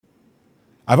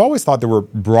I've always thought there were,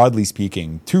 broadly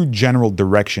speaking, two general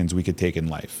directions we could take in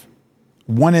life.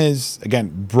 One is,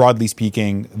 again, broadly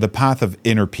speaking, the path of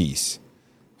inner peace.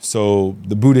 So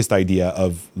the Buddhist idea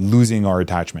of losing our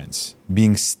attachments,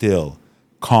 being still,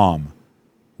 calm,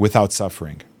 without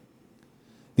suffering.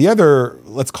 The other,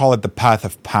 let's call it the path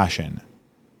of passion.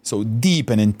 So deep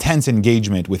and intense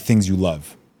engagement with things you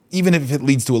love. Even if it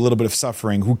leads to a little bit of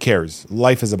suffering, who cares?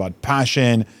 Life is about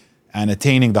passion and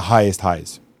attaining the highest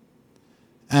highs.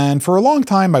 And for a long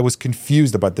time, I was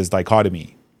confused about this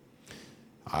dichotomy.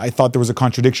 I thought there was a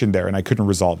contradiction there and I couldn't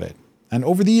resolve it. And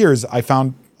over the years, I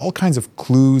found all kinds of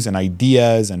clues and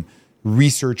ideas and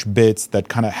research bits that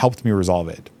kind of helped me resolve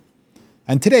it.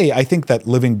 And today, I think that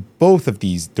living both of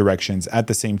these directions at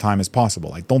the same time is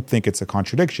possible. I don't think it's a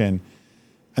contradiction.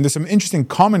 And there's some interesting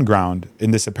common ground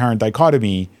in this apparent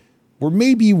dichotomy where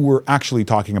maybe we're actually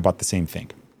talking about the same thing.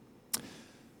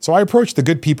 So I approached the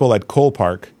good people at Cole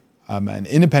Park, an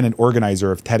independent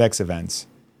organizer of TEDx events,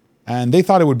 and they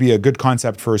thought it would be a good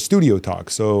concept for a studio talk,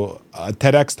 so a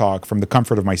TEDx talk from the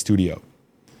comfort of my studio.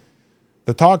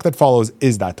 The talk that follows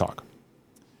is that talk.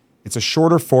 It's a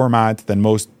shorter format than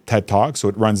most TED Talks, so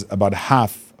it runs about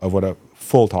half of what a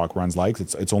full talk runs like.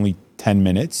 It's only 10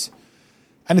 minutes.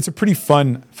 And it's a pretty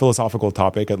fun philosophical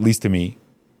topic, at least to me.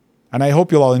 And I hope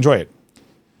you'll all enjoy it.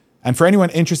 And for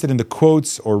anyone interested in the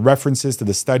quotes or references to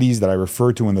the studies that I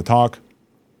refer to in the talk,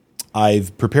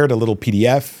 I've prepared a little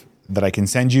PDF that I can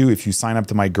send you if you sign up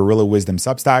to my Gorilla Wisdom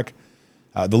Substack.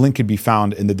 The link can be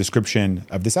found in the description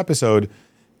of this episode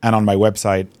and on my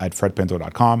website at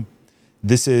fredpinto.com.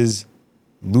 This is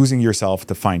Losing Yourself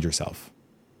to Find Yourself.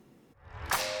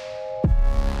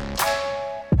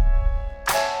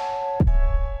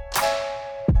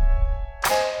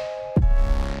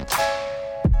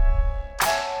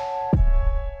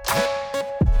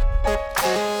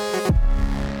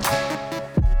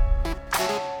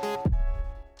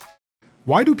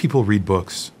 Why do people read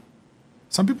books?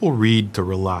 Some people read to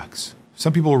relax.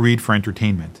 Some people read for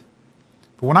entertainment.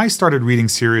 But when I started reading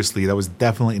seriously, that was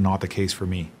definitely not the case for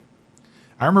me.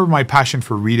 I remember my passion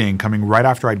for reading coming right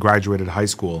after I'd graduated high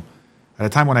school, at a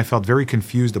time when I felt very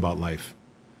confused about life.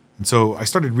 And so I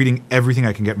started reading everything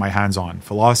I can get my hands on: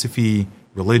 philosophy,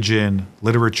 religion,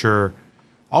 literature,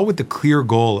 all with the clear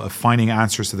goal of finding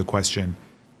answers to the question,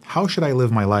 how should I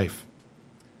live my life?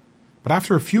 But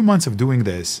after a few months of doing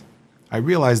this, I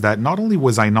realized that not only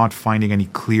was I not finding any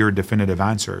clear, definitive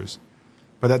answers,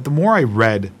 but that the more I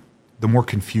read, the more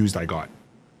confused I got.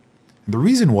 And the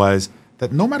reason was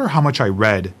that no matter how much I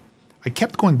read, I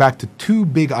kept going back to two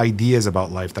big ideas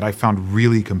about life that I found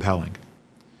really compelling.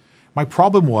 My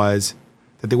problem was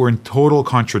that they were in total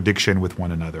contradiction with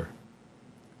one another.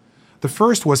 The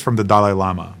first was from the Dalai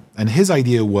Lama, and his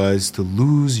idea was to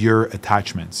lose your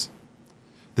attachments.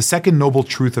 The second noble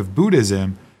truth of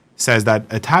Buddhism says that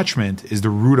attachment is the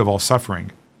root of all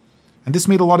suffering. And this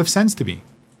made a lot of sense to me.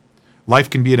 Life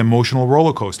can be an emotional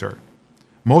roller coaster,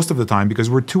 most of the time because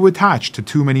we're too attached to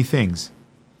too many things.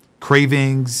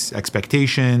 Cravings,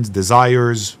 expectations,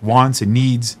 desires, wants, and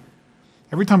needs.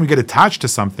 Every time we get attached to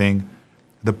something,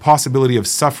 the possibility of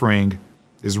suffering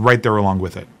is right there along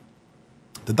with it.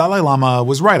 The Dalai Lama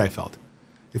was right, I felt.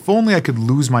 If only I could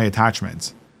lose my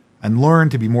attachments and learn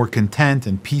to be more content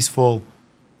and peaceful,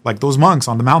 like those monks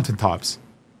on the mountaintops,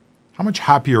 how much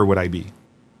happier would I be?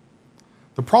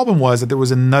 The problem was that there was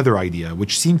another idea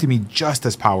which seemed to me just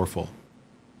as powerful,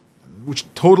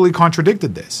 which totally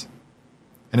contradicted this.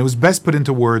 And it was best put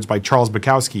into words by Charles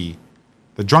Bukowski,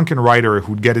 the drunken writer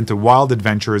who'd get into wild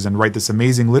adventures and write this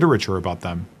amazing literature about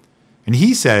them. And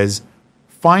he says,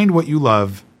 find what you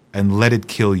love and let it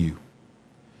kill you.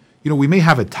 You know, we may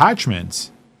have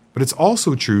attachments, but it's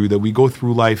also true that we go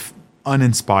through life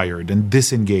uninspired and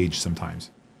disengaged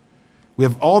sometimes. We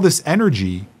have all this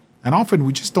energy, and often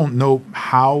we just don't know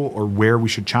how or where we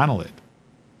should channel it.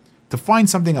 To find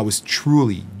something I was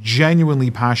truly, genuinely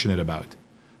passionate about,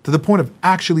 to the point of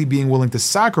actually being willing to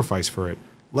sacrifice for it,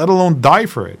 let alone die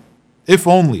for it. If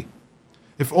only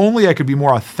I could be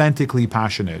more authentically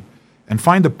passionate and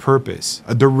find a purpose,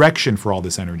 a direction for all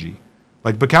this energy,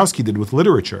 like Bukowski did with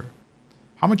literature,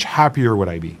 how much happier would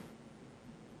I be?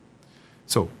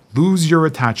 So, lose your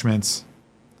attachments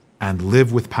and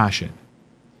live with passion.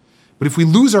 But if we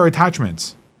lose our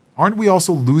attachments, aren't we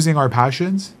also losing our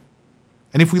passions?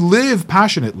 And if we live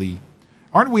passionately,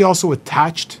 aren't we also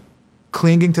attached,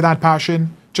 clinging to that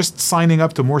passion, just signing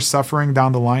up to more suffering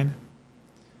down the line?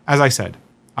 As I said,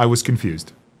 I was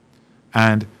confused.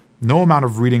 And no amount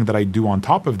of reading that I do on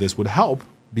top of this would help,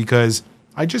 because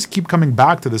I just keep coming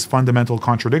back to this fundamental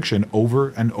contradiction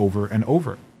over and over and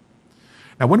over.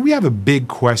 Now, when we have a big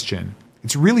question,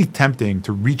 It's really tempting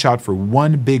to reach out for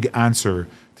one big answer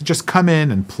to just come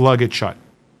in and plug it shut.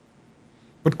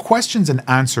 But questions and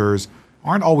answers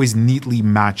aren't always neatly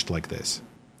matched like this.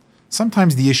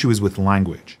 Sometimes the issue is with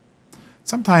language.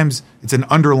 Sometimes it's an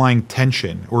underlying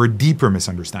tension or a deeper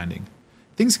misunderstanding.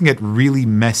 Things can get really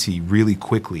messy really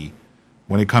quickly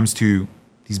when it comes to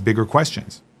these bigger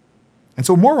questions. And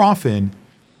so more often,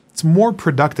 it's more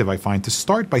productive, I find, to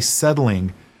start by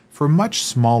settling for much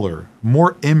smaller,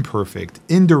 more imperfect,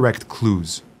 indirect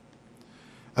clues.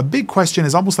 A big question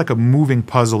is almost like a moving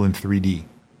puzzle in 3D.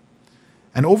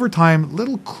 And over time,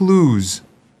 little clues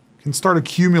can start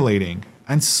accumulating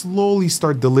and slowly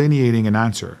start delineating an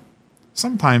answer.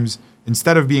 Sometimes,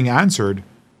 instead of being answered,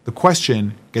 the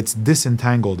question gets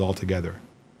disentangled altogether.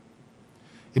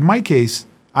 In my case,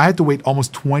 I had to wait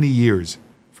almost 20 years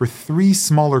for 3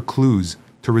 smaller clues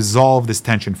to resolve this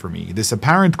tension for me, this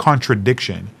apparent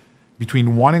contradiction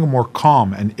between wanting a more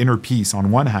calm and inner peace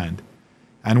on one hand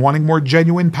and wanting more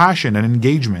genuine passion and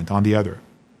engagement on the other.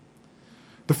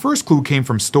 The first clue came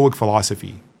from Stoic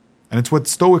philosophy, and it's what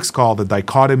Stoics call the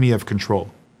dichotomy of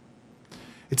control.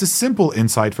 It's a simple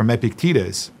insight from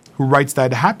Epictetus, who writes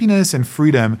that happiness and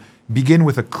freedom begin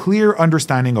with a clear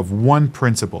understanding of one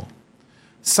principle.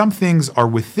 Some things are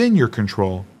within your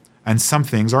control, and some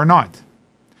things are not.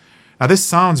 Now, this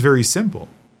sounds very simple,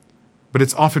 but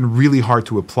it's often really hard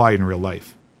to apply in real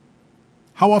life.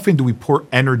 How often do we pour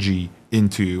energy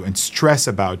into and stress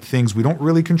about things we don't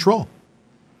really control?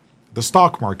 The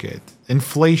stock market,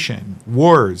 inflation,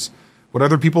 wars, what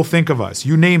other people think of us,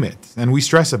 you name it, and we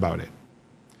stress about it.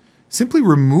 Simply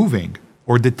removing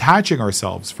or detaching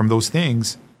ourselves from those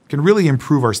things can really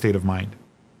improve our state of mind.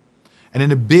 And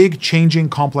in a big, changing,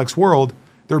 complex world,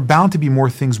 there are bound to be more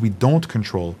things we don't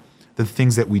control than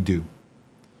things that we do.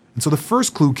 And so the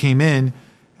first clue came in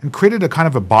and created a kind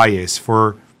of a bias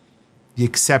for the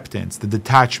acceptance, the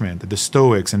detachment that the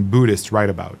Stoics and Buddhists write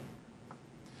about.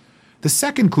 The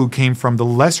second clue came from the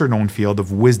lesser-known field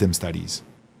of wisdom studies.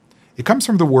 It comes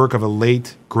from the work of a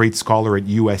late, great scholar at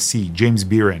USC, James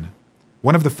Beeren,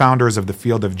 one of the founders of the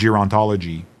field of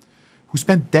gerontology, who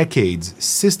spent decades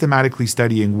systematically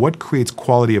studying what creates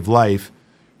quality of life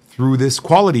through this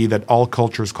quality that all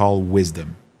cultures call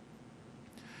wisdom.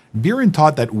 Beeren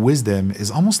taught that wisdom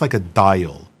is almost like a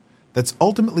dial that's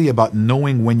ultimately about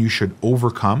knowing when you should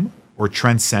overcome or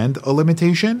transcend a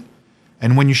limitation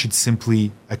and when you should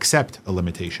simply accept a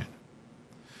limitation.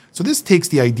 So this takes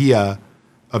the idea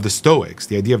of the Stoics,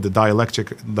 the idea of the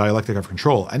dialectic of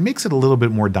control, and makes it a little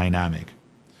bit more dynamic.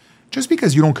 Just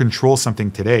because you don't control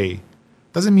something today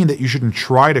doesn't mean that you shouldn't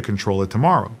try to control it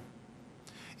tomorrow.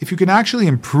 If you can actually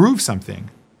improve something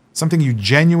you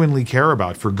genuinely care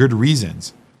about for good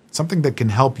reasons, something that can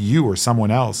help you or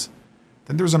someone else,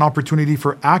 then there's an opportunity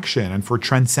for action and for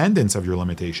transcendence of your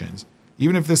limitations,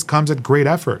 even if this comes at great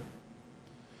effort.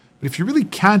 But if you really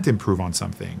can't improve on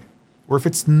something, or if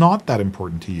it's not that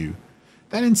important to you,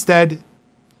 then instead,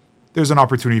 there's an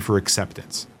opportunity for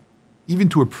acceptance, even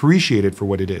to appreciate it for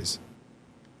what it is.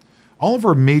 All of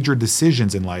our major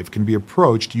decisions in life can be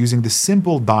approached using the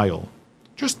simple dial,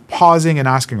 just pausing and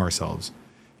asking ourselves,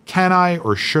 can I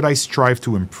or should I strive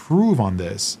to improve on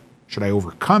this? Should I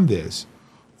overcome this?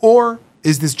 Or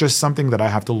is this just something that I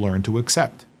have to learn to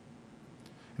accept?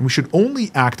 And we should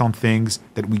only act on things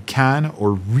that we can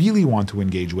or really want to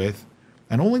engage with,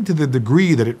 and only to the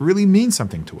degree that it really means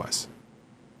something to us.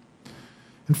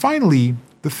 And finally,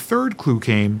 the third clue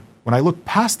came when I looked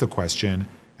past the question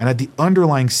and at the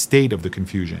underlying state of the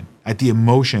confusion, at the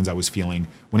emotions I was feeling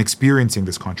when experiencing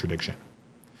this contradiction.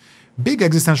 Big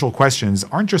existential questions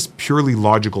aren't just purely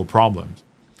logical problems.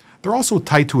 They're also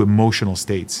tied to emotional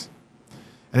states.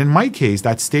 And in my case,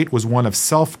 that state was one of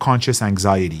self-conscious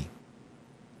anxiety.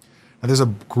 Now, there's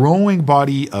a growing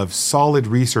body of solid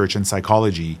research in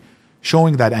psychology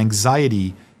showing that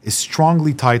anxiety is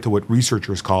strongly tied to what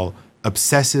researchers call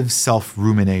obsessive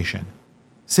self-rumination.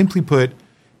 Simply put,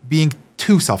 being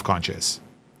too self-conscious.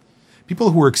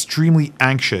 People who are extremely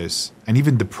anxious and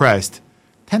even depressed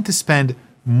tend to spend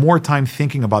more time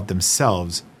thinking about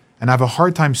themselves and have a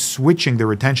hard time switching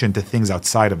their attention to things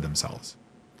outside of themselves.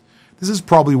 This is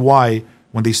probably why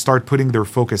when they start putting their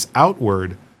focus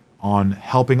outward on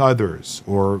helping others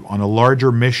or on a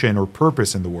larger mission or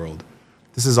purpose in the world,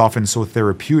 this is often so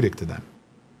therapeutic to them.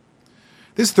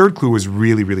 This third clue is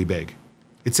really, really big.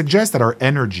 It suggests that our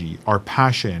energy, our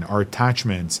passion, our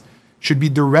attachments should be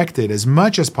directed as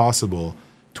much as possible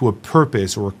to a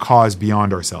purpose or a cause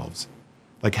beyond ourselves,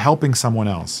 like helping someone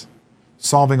else,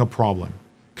 solving a problem,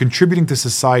 contributing to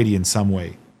society in some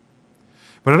way.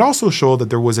 But it also showed that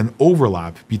there was an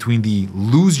overlap between the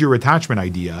lose your attachment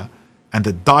idea and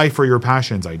the die for your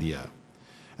passions idea,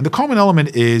 And the common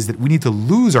element is that we need to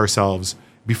lose ourselves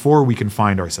before we can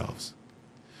find ourselves.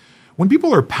 When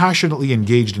people are passionately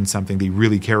engaged in something they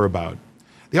really care about,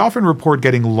 they often report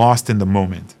getting lost in the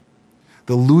moment.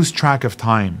 They'll lose track of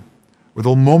time, or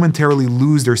they'll momentarily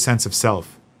lose their sense of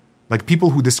self, like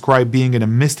people who describe being in a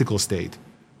mystical state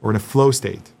or in a flow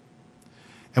state.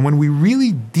 And when we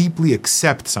really deeply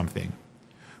accept something,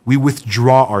 we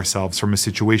withdraw ourselves from a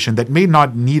situation that may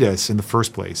not need us in the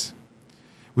first place.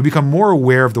 We become more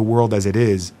aware of the world as it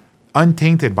is,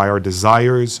 untainted by our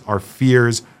desires, our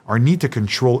fears, our need to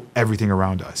control everything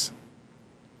around us.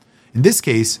 In this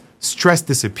case, stress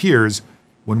disappears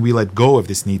when we let go of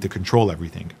this need to control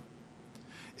everything.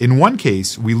 In one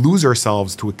case, we lose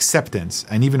ourselves to acceptance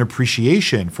and even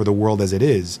appreciation for the world as it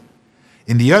is.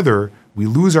 In the other, we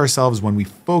lose ourselves when we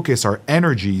focus our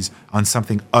energies on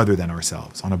something other than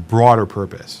ourselves, on a broader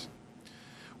purpose.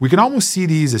 We can almost see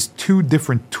these as two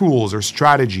different tools or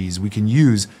strategies we can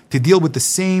use to deal with the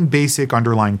same basic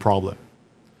underlying problem.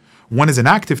 One is an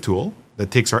active tool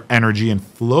that takes our energy and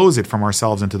flows it from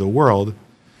ourselves into the world.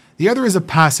 The other is a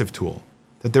passive tool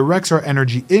that directs our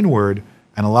energy inward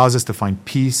and allows us to find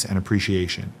peace and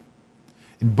appreciation.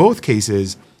 In both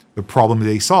cases, the problem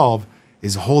they solve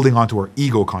is holding onto our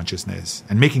ego consciousness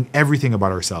and making everything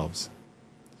about ourselves.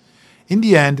 In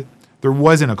the end, there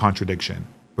wasn't a contradiction,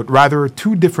 but rather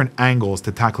two different angles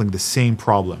to tackling the same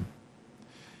problem.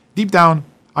 Deep down,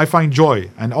 I find joy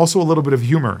and also a little bit of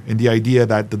humor in the idea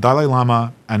that the Dalai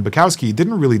Lama and Bukowski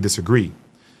didn't really disagree.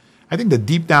 I think that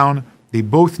deep down, they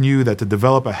both knew that to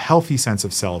develop a healthy sense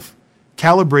of self,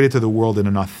 calibrated to the world in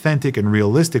an authentic and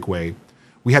realistic way,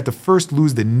 we had to first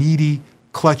lose the needy,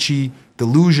 clutchy,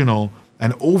 delusional,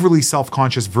 and overly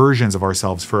self-conscious versions of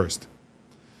ourselves first.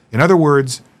 In other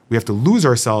words, we have to lose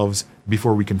ourselves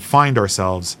before we can find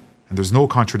ourselves, and there's no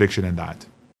contradiction in that.